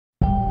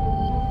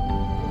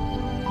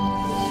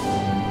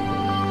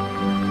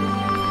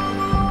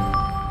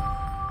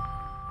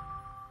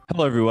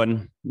Hello,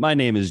 everyone. My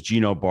name is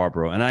Gino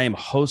and I am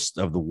host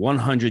of the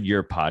 100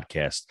 Year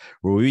Podcast,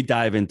 where we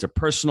dive into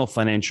personal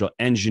financial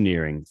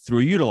engineering through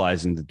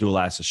utilizing the dual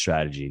asset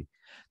strategy.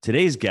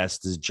 Today's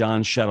guest is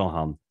John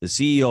Shedenhelm, the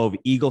CEO of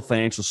Eagle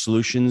Financial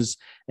Solutions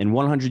and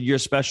 100 Year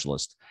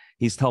Specialist.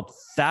 He's helped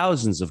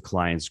thousands of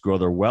clients grow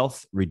their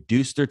wealth,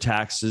 reduce their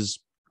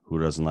taxes,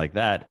 who doesn't like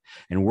that,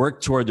 and work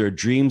toward their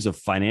dreams of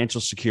financial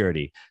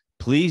security.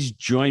 Please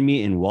join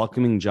me in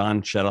welcoming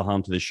John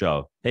Shedenhelm to the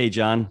show. Hey,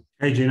 John.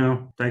 Hey,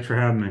 Gino. Thanks for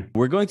having me.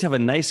 We're going to have a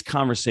nice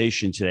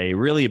conversation today,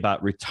 really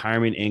about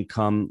retirement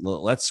income.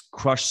 Let's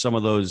crush some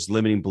of those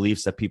limiting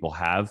beliefs that people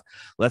have.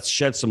 Let's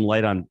shed some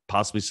light on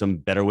possibly some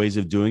better ways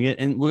of doing it.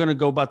 And we're going to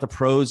go about the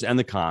pros and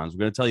the cons. We're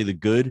going to tell you the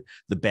good,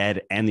 the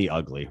bad, and the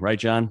ugly. Right,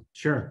 John?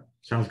 Sure.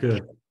 Sounds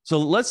good. So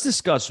let's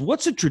discuss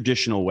what's a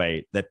traditional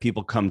way that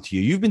people come to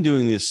you. You've been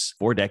doing this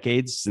 4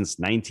 decades, since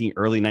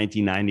early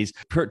 1990s.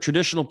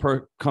 Traditional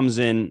comes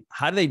in.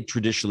 How do they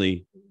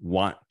traditionally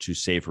want to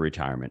save for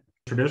retirement?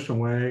 Traditional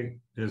way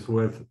is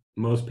with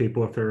most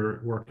people, if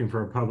they're working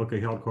for a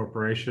publicly held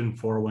corporation,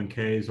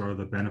 401ks are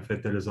the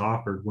benefit that is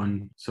offered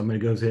when somebody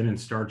goes in and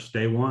starts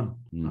day one.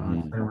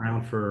 It's been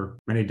around for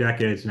many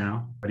decades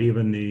now, but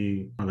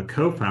even one of the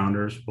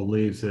co-founders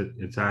believes that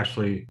it's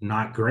actually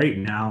not great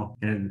now,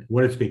 and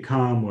what it's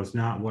become was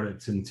not what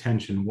its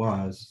intention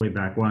was way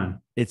back when.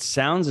 It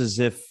sounds as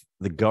if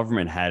the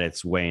government had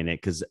its way in it,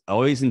 because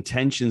always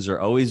intentions are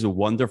always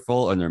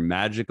wonderful and they're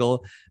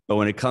magical. But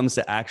when it comes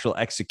to actual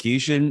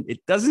execution,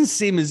 it doesn't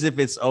seem as if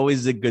it's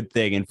always a good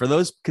thing. And for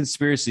those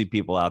conspiracy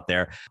people out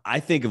there, I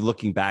think of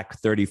looking back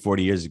 30,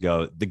 40 years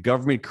ago, the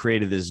government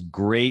created this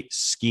great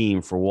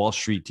scheme for Wall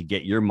Street to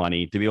get your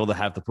money, to be able to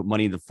have to put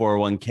money into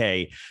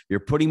 401k.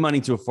 You're putting money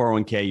into a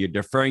 401k, you're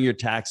deferring your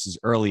taxes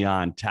early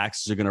on.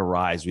 Taxes are going to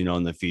rise, we know,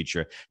 in the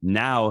future.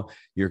 Now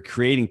you're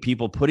creating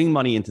people putting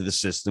money into the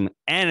system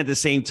and at the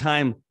same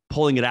time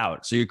pulling it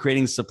out. So you're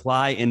creating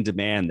supply and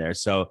demand there.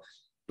 So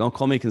don't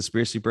call me a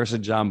conspiracy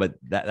person, John, but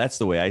that's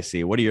the way I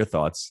see it. What are your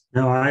thoughts?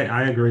 No,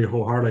 I agree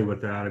wholeheartedly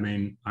with that. I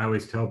mean, I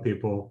always tell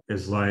people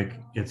it's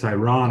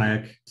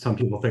ironic. Some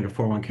people think a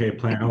 401k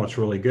plan, oh, it's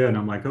really good. And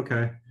I'm like,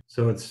 okay,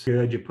 so it's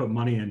good. You put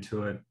money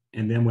into it.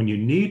 And then when you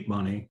need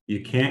money,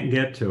 you can't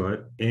get to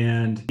it.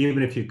 And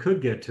even if you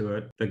could get to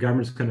it, the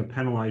government's going to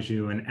penalize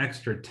you an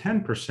extra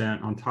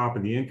 10% on top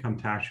of the income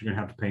tax you're going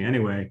to have to pay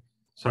anyway.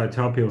 So I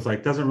tell people,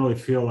 it doesn't really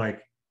feel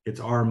like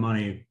it's our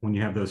money when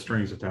you have those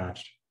strings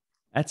attached.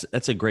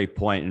 That's a great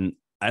point. And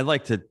I'd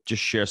like to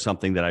just share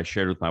something that I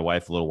shared with my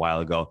wife a little while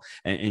ago.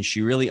 And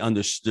she really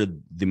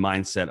understood the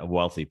mindset of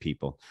wealthy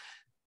people.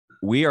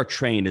 We are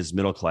trained as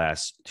middle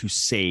class to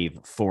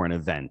save for an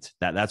event.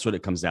 That's what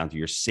it comes down to.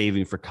 You're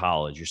saving for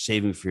college. You're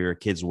saving for your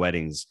kids'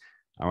 weddings.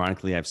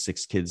 Ironically, I have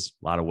 6 kids,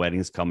 a lot of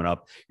weddings coming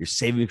up. You're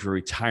saving for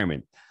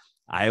retirement.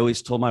 I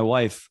always told my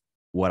wife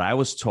what I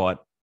was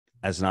taught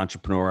as an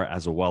entrepreneur,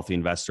 as a wealthy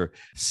investor: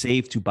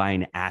 save to buy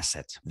an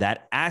asset.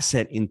 That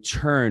asset in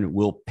turn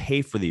will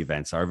pay for the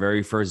events. Our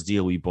very first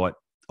deal we bought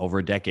over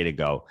a decade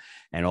ago.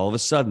 And all of a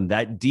sudden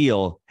that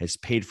deal has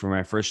paid for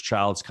my first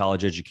child's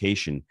college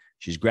education.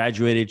 She's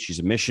graduated. She's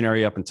a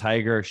missionary up in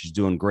Tiger. She's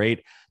doing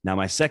great. Now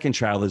my second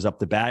child is up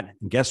to bat.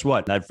 And guess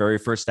what? That very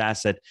first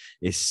asset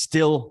is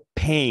still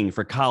paying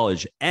for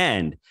college,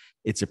 and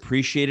it's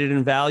appreciated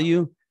in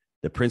value.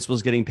 The principal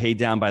is getting paid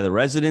down by the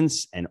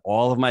residents, and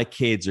all of my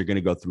kids are going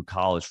to go through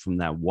college from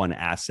that one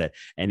asset.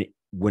 And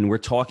when we're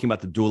talking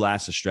about the dual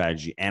asset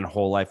strategy and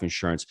whole life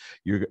insurance,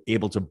 you're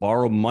able to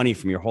borrow money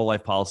from your whole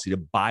life policy to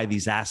buy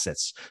these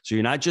assets. So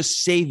you're not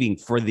just saving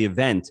for the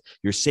event,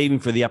 you're saving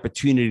for the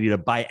opportunity to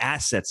buy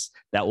assets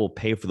that will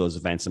pay for those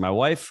events. And my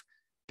wife,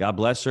 God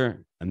bless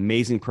her,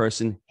 amazing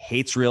person,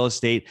 hates real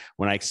estate.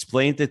 When I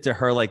explained it to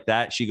her like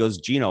that, she goes,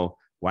 Gino,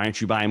 why aren't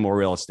you buying more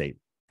real estate?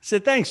 I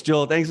said, thanks,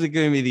 Joel. Thanks for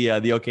giving me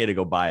the okay to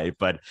go buy it.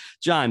 But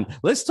John,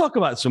 let's talk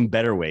about some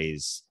better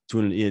ways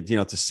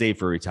to save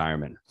for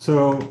retirement.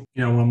 So,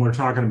 when we're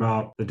talking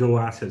about the dual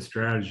asset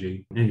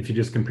strategy, and if you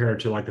just compare it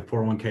to like the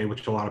 401k,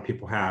 which a lot of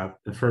people have,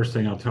 the first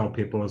thing I'll tell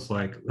people is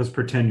let's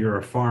pretend you're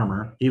a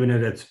farmer, even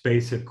at its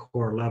basic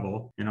core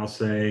level. And I'll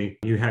say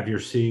you have your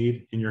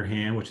seed in your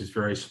hand, which is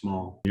very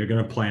small. You're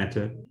going to plant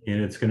it,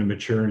 and it's going to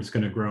mature, and it's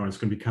going to grow, and it's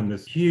going to become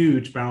this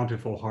huge,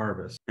 bountiful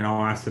harvest. And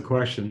I'll ask the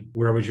question,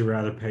 where would you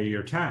rather pay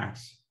your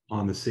tax?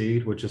 On the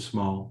seed, which is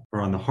small,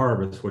 or on the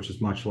harvest, which is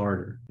much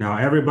larger? Now,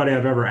 everybody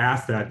I've ever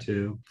asked that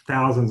to,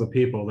 thousands of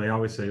people, they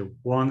always say,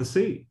 well, on the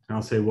seed. And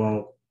I'll say,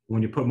 well,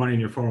 when you put money in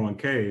your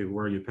 401k,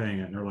 where are you paying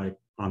it? And they're like,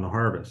 on the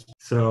harvest.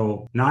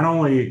 So not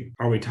only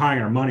are we tying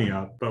our money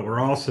up, but we're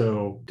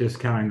also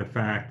discounting the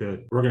fact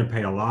that we're going to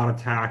pay a lot of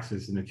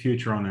taxes in the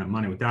future on that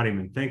money without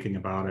even thinking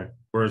about it.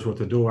 Whereas with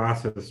the dual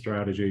asset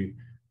strategy,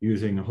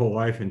 using a whole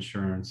life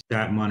insurance,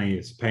 that money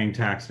is paying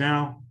tax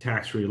now,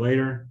 tax-free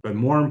later, but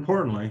more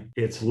importantly,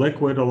 it's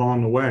liquid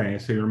along the way.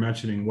 So you're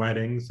mentioning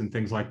weddings and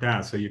things like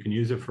that. So you can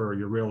use it for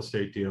your real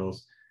estate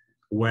deals,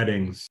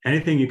 weddings,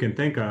 anything you can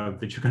think of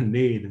that you're going to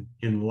need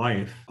in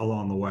life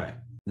along the way.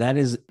 That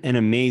is an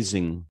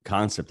amazing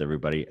concept,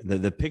 everybody.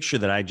 The picture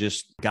that I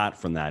just got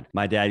from that,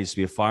 my dad used to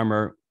be a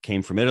farmer.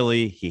 came from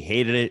Italy. He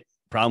hated it.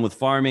 Problem with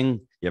farming.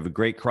 You have a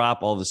great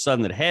crop. All of a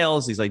sudden it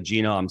hails. He's like,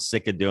 Gino, I'm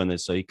sick of doing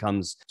this. So he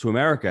comes to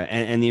America.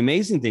 And the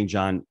amazing thing,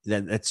 John,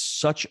 that's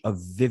such a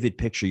vivid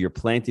picture. You're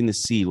planting the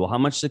seed. Well, how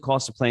much does it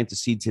cost to plant the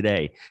seed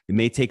today? It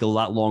may take a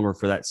lot longer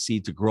for that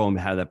seed to grow and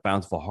have that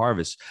bountiful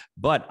harvest.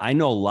 But I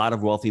know a lot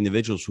of wealthy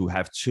individuals who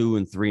have $2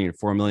 and $3 and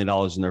 $4 million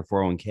in their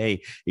 401k.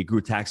 It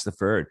grew tax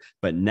deferred.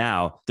 But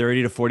now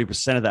 30 to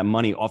 40% of that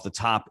money off the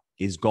top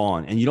is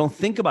gone. And you don't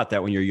think about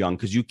that when you're young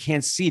because you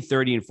can't see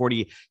 30 and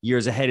 40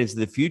 years ahead into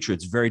the future.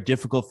 It's very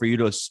difficult for you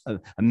to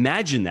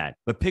imagine that.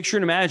 But picture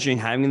and imagining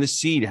having the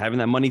seed, having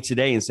that money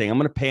today and saying, I'm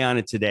going to pay on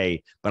it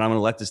today, but I'm going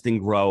to let this thing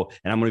grow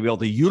and I'm going to be able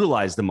to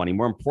utilize the money.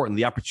 More important,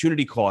 the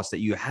opportunity cost that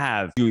you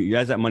have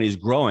as that money is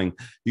growing,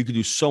 you could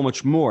do so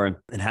much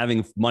more than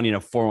having money in a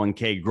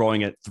 401k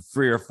growing at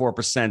 3 or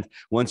 4%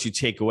 once you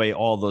take away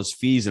all those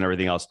fees and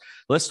everything else.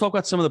 Let's talk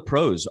about some of the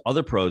pros,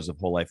 other pros of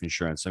whole life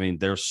insurance. I mean,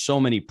 there's so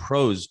many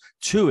pros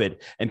to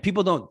it, and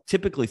people don't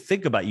typically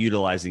think about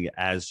utilizing it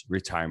as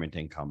retirement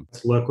income.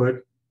 It's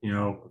liquid,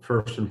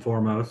 first and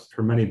foremost.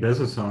 For many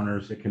business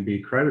owners, it can be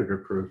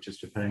creditor proof,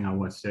 just depending on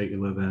what state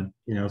you live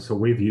in. So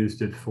we've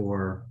used it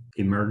for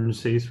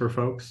emergencies for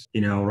folks.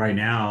 Right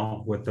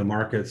now with the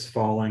markets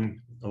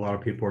falling, a lot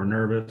of people are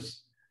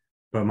nervous,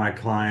 but our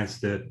clients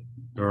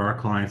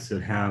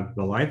that have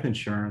the life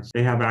insurance,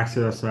 they have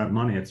access to that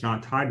money. It's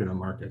not tied to the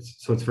markets.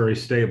 So it's very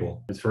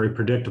stable. It's very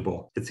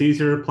predictable. It's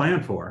easier to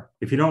plan for.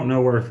 If you don't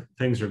know where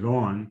things are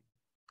going,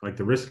 like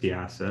the risky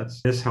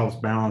assets, this helps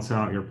balance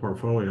out your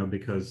portfolio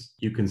because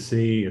you can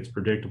see it's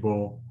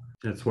predictable.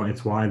 It's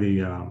why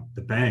the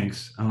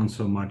banks own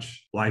so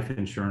much life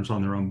insurance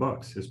on their own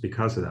books. It's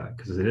because of that,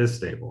 because it is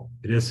stable.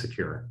 It is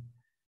secure.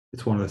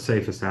 It's one of the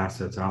safest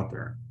assets out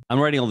there. I'm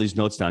writing all these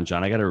notes down,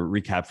 John. I got to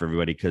recap for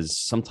everybody because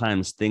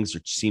sometimes things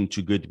seem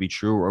too good to be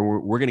true,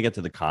 or we're going to get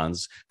to the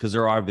cons because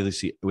there are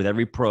obviously with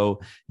every pro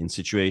in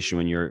situation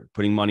when you're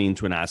putting money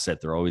into an asset,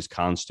 there are always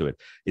cons to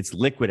it. It's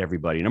liquid,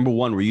 everybody. Number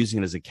one, we're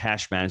using it as a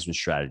cash management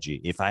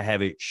strategy. If I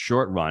have a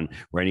short run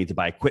where I need to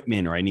buy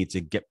equipment or I need to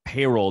get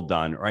payroll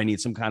done or I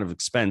need some kind of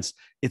expense,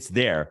 it's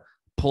there.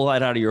 Pull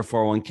that out of your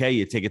 401k,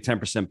 you take a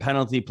 10%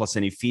 penalty plus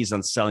any fees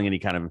on selling any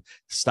kind of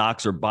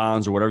stocks or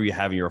bonds or whatever you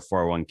have in your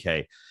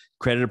 401k.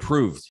 Credit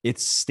approved.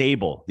 It's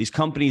stable. These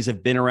companies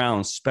have been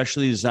around,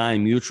 specially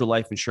designed mutual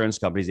life insurance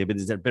companies. They've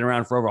been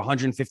around for over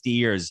 150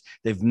 years.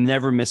 They've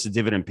never missed a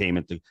dividend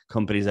payment, the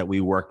companies that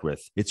we worked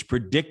with. It's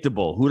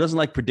predictable. Who doesn't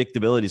like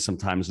predictability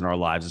sometimes in our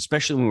lives,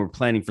 especially when we're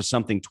planning for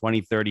something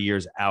 20, 30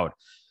 years out?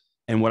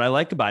 And what I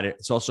like about it,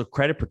 it's also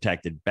credit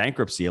protected.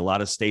 Bankruptcy. A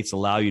lot of states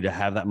allow you to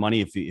have that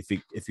money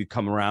if you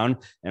come around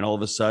and all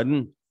of a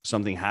sudden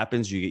something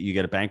happens, you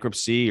get a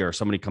bankruptcy or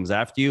somebody comes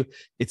after you,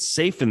 it's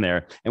safe in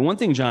there. And one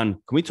thing, John,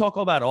 can we talk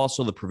about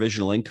also the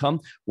provisional income?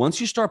 Once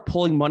you start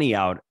pulling money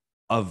out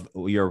of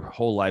your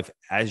whole life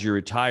as you're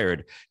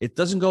retired, it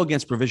doesn't go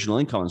against provisional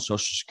income and Social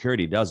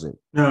Security, does it?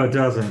 No, it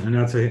doesn't. And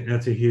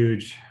that's a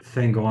huge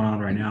thing going on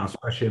right now,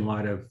 especially in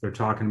light of they're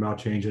talking about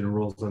changing the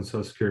rules on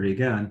Social Security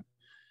again.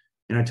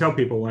 And I tell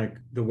people, like,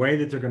 the way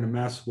that they're going to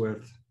mess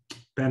with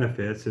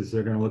benefits is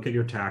they're going to look at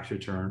your tax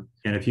return.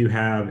 And if you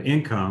have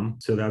income,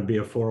 so that would be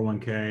a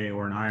 401k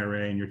or an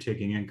IRA and you're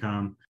taking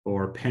income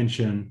or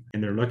pension,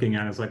 and they're looking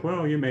at it, it's like,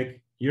 well,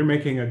 you're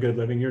making a good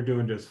living, you're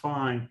doing just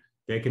fine.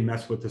 They can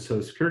mess with the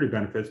Social Security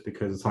benefits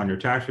because it's on your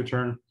tax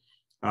return.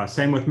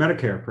 Same with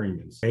Medicare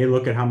premiums. They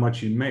look at how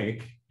much you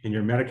make, and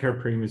your Medicare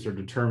premiums are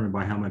determined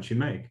by how much you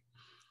make.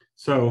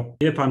 So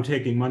if I'm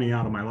taking money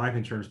out of my life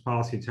insurance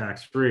policy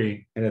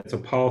tax-free and it's a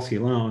policy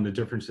loan, the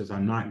difference is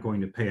I'm not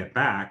going to pay it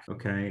back,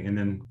 okay? And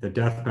then the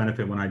death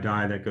benefit when I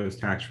die, that goes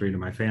tax-free to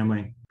my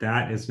family.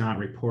 That is not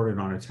reported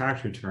on a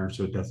tax return,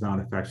 so it does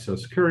not affect Social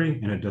Security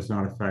and it does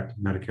not affect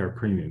Medicare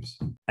premiums.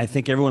 I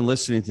think everyone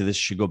listening to this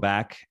should go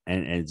back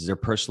and as they're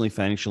personally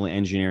financially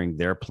engineering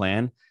their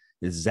plan,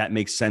 does that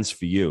make sense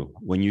for you?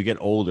 When you get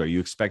older, are you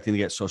expecting to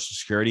get Social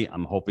Security?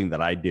 I'm hoping that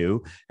I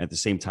do. At the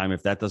same time,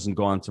 if that doesn't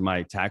go onto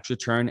my tax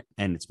return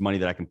and it's money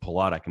that I can pull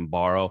out, I can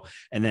borrow.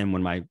 And then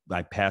when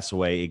I pass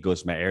away, it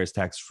goes to my heirs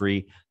tax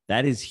free.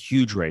 That is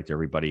huge right there,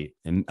 everybody.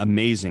 And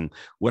amazing.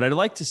 What I'd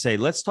like to say,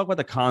 let's talk about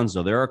the cons,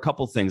 though. There are a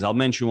couple of things. I'll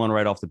mention one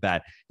right off the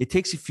bat. It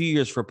takes a few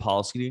years for a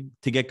policy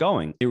to get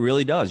going. It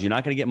really does. You're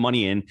not going to get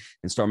money in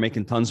and start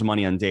making tons of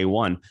money on day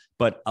one.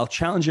 But I'll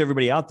challenge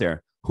everybody out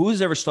there. Who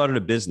has ever started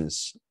a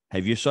business?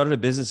 Have you started a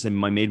business and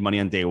made money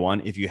on day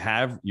one? If you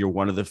have, you're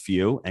one of the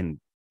few, and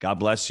God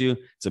bless you.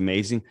 It's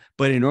amazing.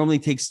 But it normally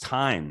takes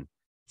time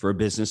for a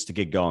business to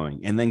get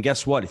going. And then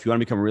guess what? If you want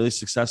to become really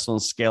successful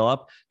and scale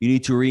up, you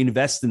need to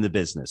reinvest in the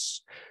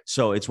business.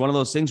 So it's one of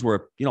those things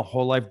where,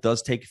 whole life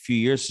does take a few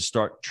years to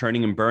start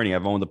churning and burning.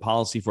 I've owned the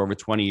policy for over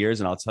 20 years.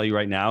 And I'll tell you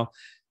right now,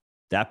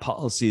 that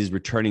policy is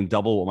returning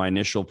double what my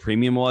initial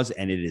premium was,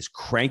 and it is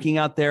cranking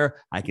out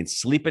there. I can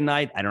sleep at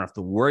night. I don't have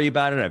to worry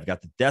about it. I've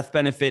got the death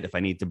benefit. If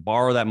I need to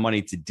borrow that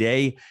money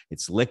today,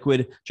 it's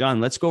liquid. John,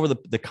 let's go over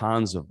the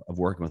cons of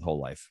working with whole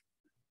life.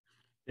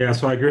 Yeah,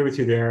 so I agree with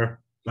you there.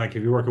 Like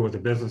if you're working with a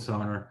business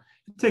owner,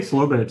 it takes a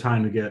little bit of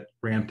time to get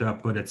ramped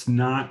up, but it's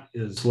not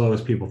as slow as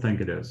people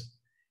think it is.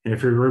 And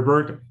if you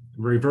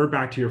revert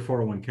back to your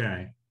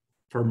 401k,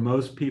 for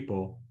most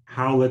people,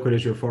 how liquid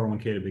is your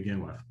 401k to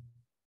begin with?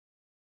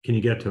 Can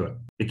you get to it?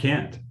 You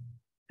can't.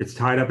 It's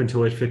tied up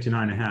until age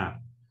 59 and a half.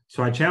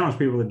 So I challenge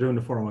people that are doing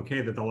the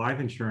 401k that the life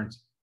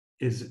insurance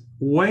is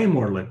way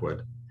more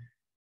liquid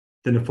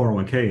than the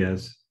 401k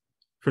is.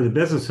 For the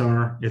business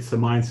owner, it's the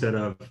mindset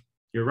of,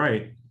 you're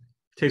right, it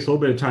takes a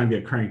little bit of time to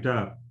get cranked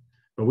up,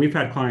 but we've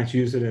had clients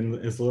use it in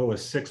as little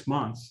as 6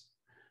 months.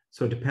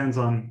 So it depends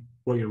on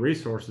what your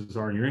resources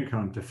are and your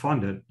income to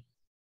fund it.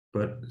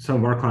 But some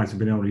of our clients have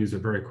been able to use it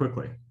very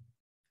quickly.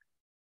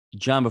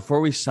 John,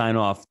 before we sign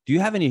off, do you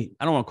have any,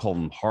 I don't want to call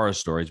them horror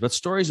stories, but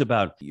stories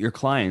about your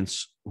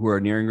clients who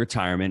are nearing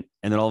retirement?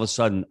 And then all of a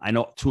sudden, I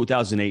know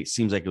 2008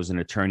 seems like it was an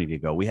eternity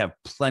ago. We have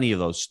plenty of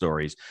those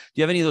stories. Do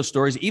you have any of those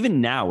stories? Even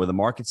now, where the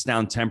market's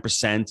down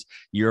 10%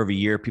 year over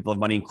year, people have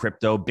money in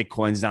crypto,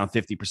 Bitcoin's down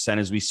 50%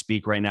 as we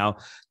speak right now.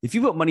 If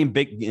you put money in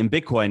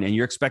Bitcoin and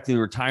you're expecting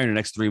to retire in the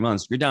next 3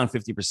 months, you're down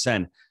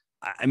 50%.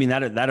 I mean,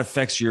 that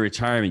affects your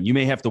retirement. You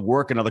may have to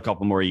work another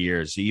couple more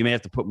years. So you may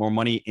have to put more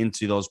money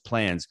into those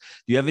plans.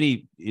 Do you have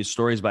any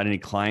stories about any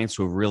clients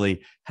who have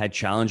really had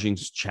challenging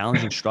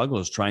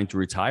struggles trying to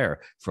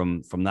retire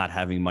from not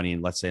having money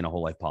in, let's say, in a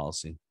whole life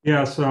policy?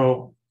 Yeah.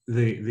 So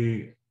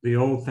the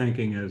old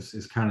thinking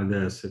is kind of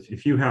this: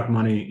 if you have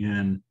money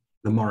in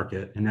the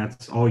market and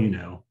that's all you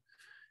know,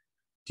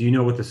 do you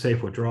know what the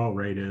safe withdrawal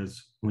rate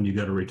is when you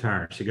go to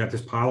retire? So you got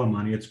this pile of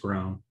money, it's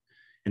grown,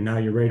 and now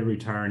you're ready to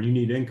retire and you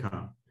need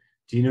income.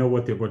 Do you know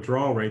what the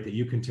withdrawal rate that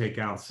you can take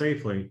out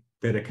safely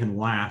that it can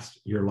last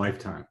your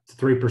lifetime? It's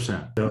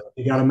 3%. So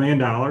you got $1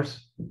 million,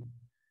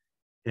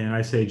 and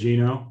I say,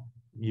 Gino,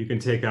 you can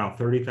take out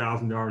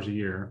 $30,000 a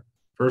year.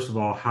 First of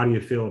all, how do you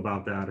feel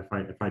about that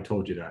if I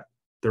told you that?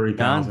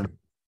 30,000.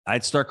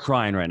 I'd start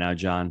crying right now,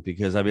 John,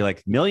 because I'd be like,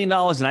 $1 million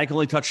and I can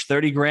only touch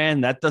 30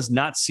 grand. That does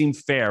not seem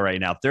fair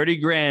right now. 30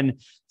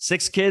 grand,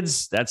 6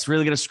 kids, that's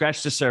really going to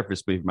scratch the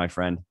surface, my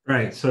friend.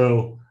 Right.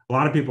 So a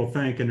lot of people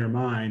think in their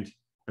mind,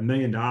 $1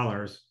 million,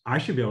 I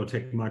should be able to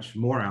take much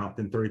more out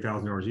than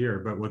 $30,000 a year.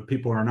 But what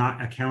people are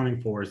not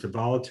accounting for is the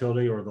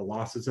volatility or the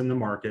losses in the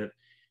market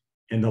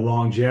and the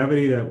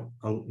longevity that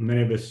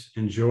many of us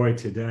enjoy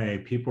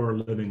today. People are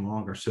living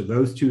longer. So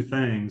those two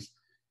things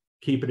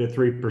keep it at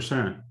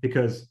 3%,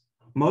 because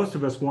most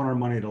of us want our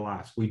money to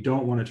last. We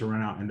don't want it to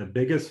run out. And the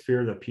biggest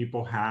fear that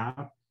people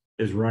have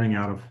is running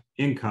out of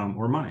income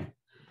or money.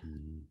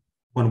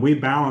 When we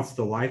balance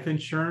the life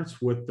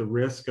insurance with the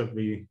risk of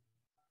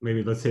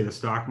maybe let's say the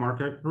stock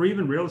market or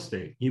even real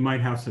estate, you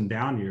might have some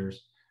down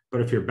years, but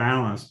if you're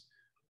balanced,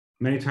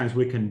 many times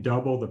we can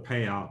double the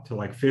payout to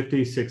like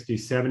 $50, $60,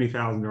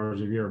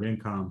 $70,000 a year of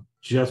income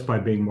just by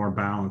being more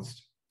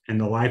balanced. And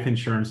the life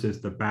insurance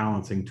is the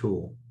balancing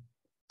tool.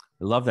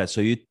 I love that. So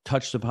you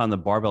touched upon the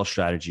barbell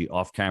strategy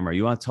off camera.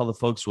 You want to tell the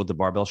folks what the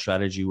barbell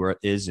strategy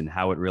is and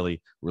how it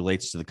really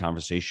relates to the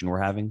conversation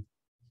we're having?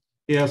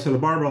 Yeah. So the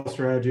barbell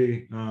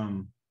strategy,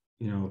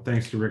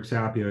 thanks to Rick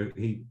Sapio,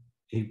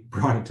 he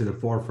brought it to the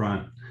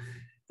forefront.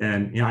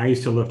 And, I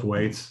used to lift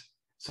weights.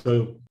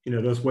 So,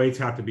 those weights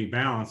have to be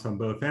balanced on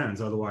both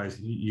ends. Otherwise,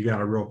 you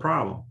got a real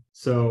problem.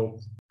 So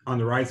on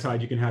the right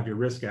side, you can have your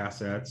risk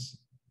assets.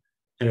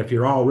 And if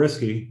you're all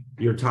risky,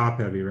 you're top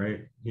heavy,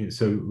 right?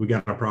 So we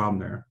got a problem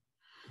there.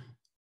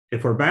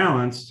 If we're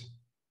balanced,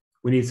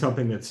 we need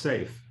something that's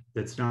safe,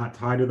 that's not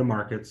tied to the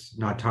markets,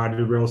 not tied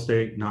to real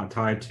estate, not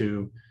tied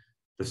to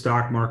the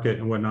stock market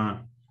and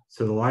whatnot.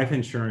 So the life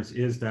insurance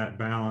is that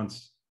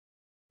balanced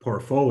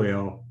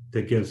portfolio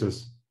that gives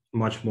us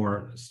much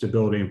more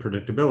stability and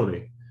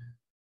predictability.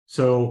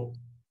 So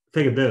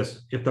think of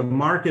this: if the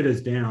market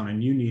is down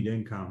and you need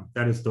income,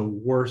 that is the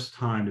worst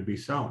time to be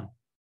selling,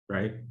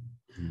 right?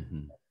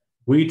 Mm-hmm.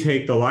 We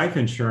take the life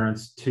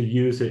insurance to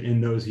use it in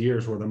those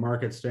years where the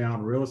market's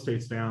down, real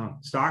estate's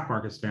down, stock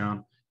market's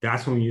down.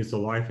 That's when we use the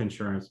life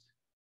insurance.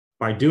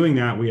 By doing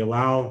that, we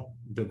allow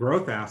the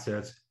growth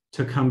assets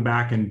to come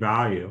back in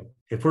value.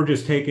 If we're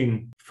just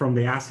taking from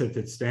the asset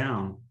that's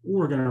down,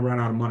 we're going to run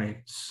out of money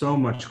so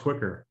much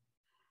quicker.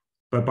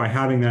 But by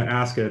having that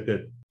asset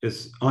that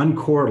is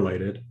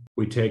uncorrelated,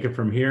 we take it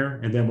from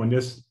here. And then when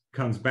this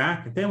comes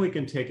back, then we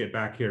can take it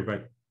back here.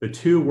 But the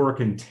two work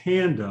in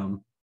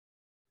tandem,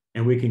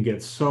 and we can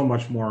get so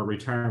much more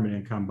retirement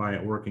income by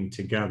it working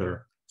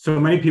together. So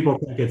many people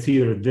think it's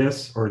either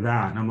this or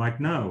that. And I'm like,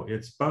 no,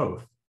 it's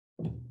both.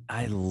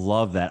 I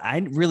love that. I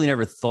really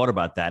never thought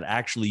about that,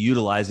 actually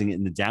utilizing it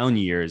in the down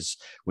years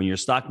when your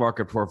stock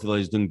market portfolio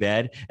is doing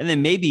bad. And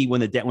then maybe when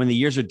the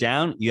years are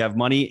down, you have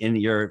money in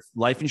your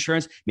life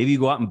insurance. Maybe you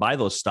go out and buy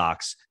those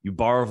stocks. You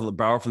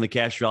borrow from the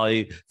cash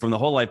value from the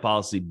whole life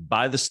policy,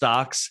 buy the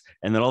stocks.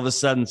 And then all of a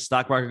sudden,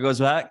 stock market goes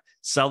back,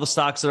 sell the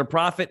stocks at a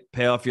profit,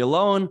 pay off your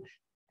loan,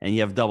 and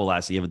you have double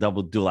asset. You have a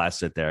double dual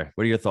asset there.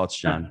 What are your thoughts,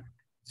 John?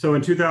 So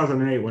in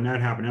 2008, when that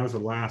happened, that was the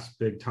last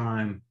big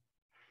time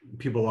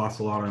people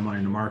lost a lot of money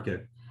in the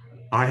market.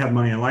 I had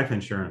money in life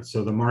insurance.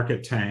 So the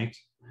market tanked.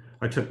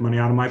 I took money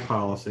out of my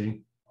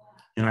policy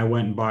and I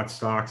went and bought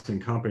stocks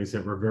and companies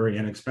that were very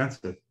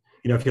inexpensive.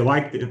 If you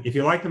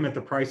like them at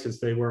the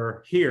prices they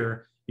were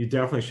here, you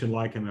definitely should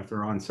like them if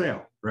they're on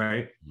sale,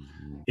 right?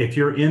 Mm-hmm. If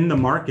you're in the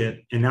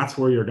market and that's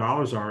where your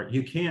dollars are,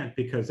 you can't,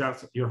 because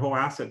that's your whole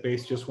asset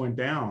base just went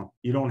down.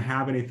 You don't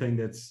have anything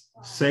that's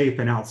safe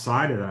and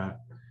outside of that.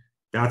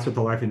 That's what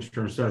the life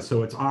insurance does.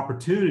 So it's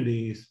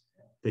opportunities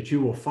that you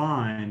will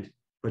find,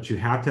 but you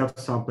have to have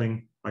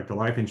something like the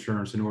life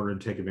insurance in order to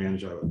take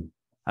advantage of it.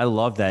 I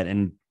love that.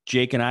 And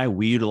Jake and I,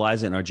 we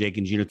utilize it in our Jake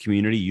and Gino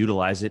community,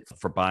 utilize it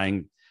for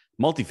buying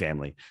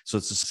multifamily. So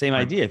it's the same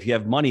idea. If you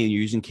have money and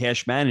you're using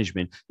cash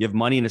management, you have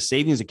money in a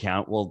savings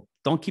account. Well,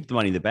 don't keep the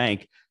money in the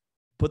bank.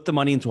 Put the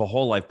money into a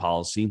whole life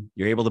policy.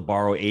 You're able to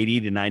borrow 80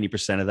 to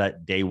 90% of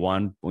that day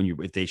one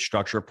if they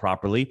structure it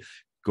properly.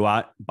 Go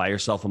out, buy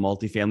yourself a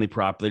multifamily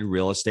property,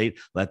 real estate,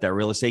 let that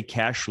real estate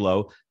cash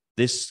flow.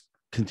 This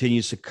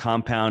continues to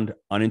compound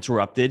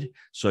uninterrupted.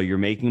 So you're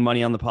making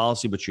money on the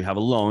policy, but you have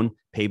a loan,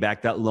 pay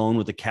back that loan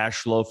with the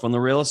cash flow from the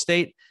real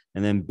estate.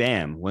 And then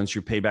bam, once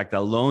you pay back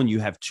that loan, you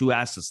have two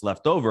assets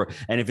left over.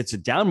 And if it's a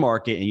down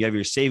market and you have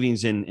your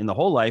savings in the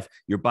whole life,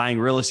 you're buying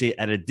real estate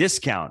at a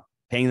discount,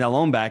 paying that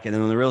loan back. And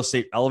then when the real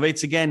estate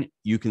elevates again,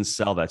 you can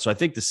sell that. So I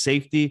think the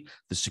safety,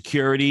 the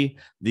security,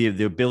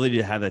 the ability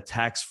to have that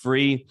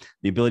tax-free,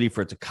 the ability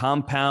for it to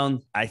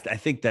compound, I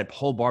think that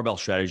whole barbell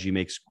strategy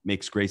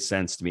makes great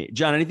sense to me.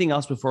 John, anything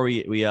else before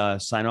we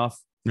sign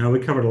off? No, we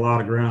covered a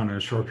lot of ground in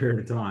a short period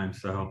of time.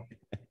 So,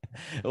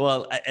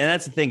 well, and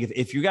that's the thing.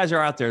 If you guys are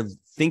out there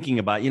thinking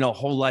about,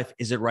 whole life,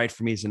 is it right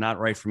for me? Is it not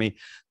right for me?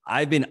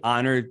 I've been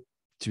honored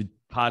to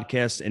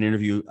podcast and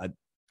interview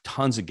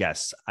tons of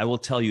guests. I will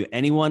tell you,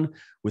 anyone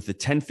with a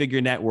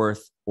 10-figure net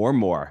worth or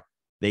more,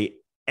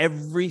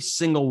 every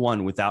single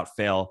one without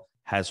fail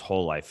has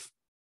whole life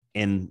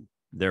in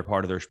their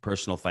part of their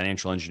personal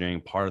financial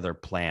engineering, part of their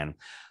plan.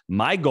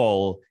 My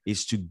goal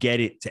is to get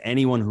it to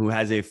anyone who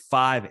has a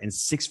 5- and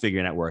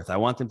 6-figure net worth. I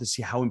want them to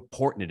see how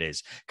important it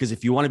is, because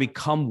if you want to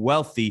become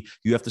wealthy,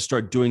 you have to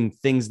start doing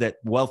things that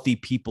wealthy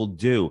people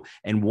do.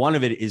 And one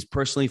of it is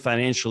personally,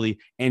 financially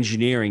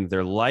engineering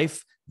their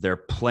life, their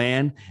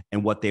plan,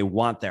 and what they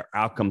want their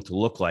outcome to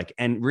look like.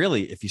 And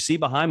really, if you see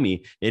behind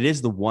me, it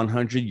is the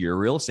 100-year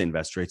real estate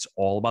investor. It's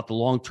all about the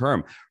long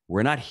term.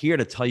 We're not here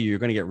to tell you you're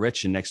going to get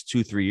rich in the next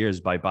 2-3 years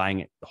by buying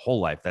it the whole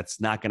life.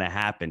 That's not going to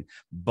happen,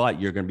 but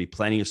you're going to be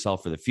planning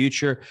yourself for the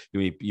future.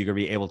 You're going to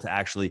be able to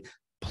actually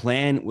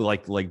plan,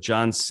 like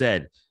John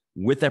said,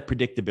 with that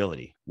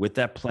predictability, with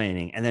that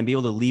planning, and then be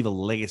able to leave a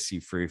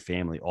legacy for your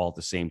family all at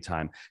the same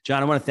time.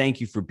 John, I want to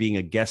thank you for being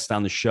a guest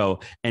on the show.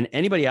 And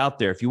anybody out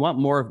there, if you want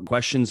more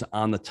questions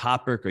on the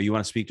topic or you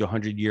want to speak to a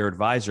 100-year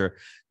advisor,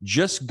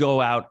 just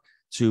go out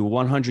to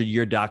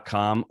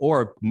 100year.com,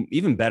 or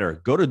even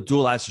better, go to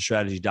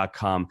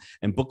dualassetstrategy.com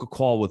and book a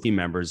call with team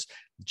members.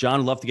 John,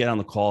 I'd love to get on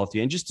the call with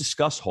you and just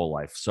discuss whole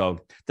life. So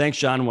thanks,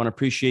 John. I want to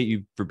appreciate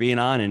you for being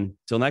on. And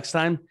until next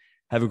time,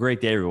 have a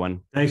great day,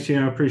 everyone. Thanks,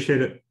 Gino.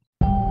 Appreciate it.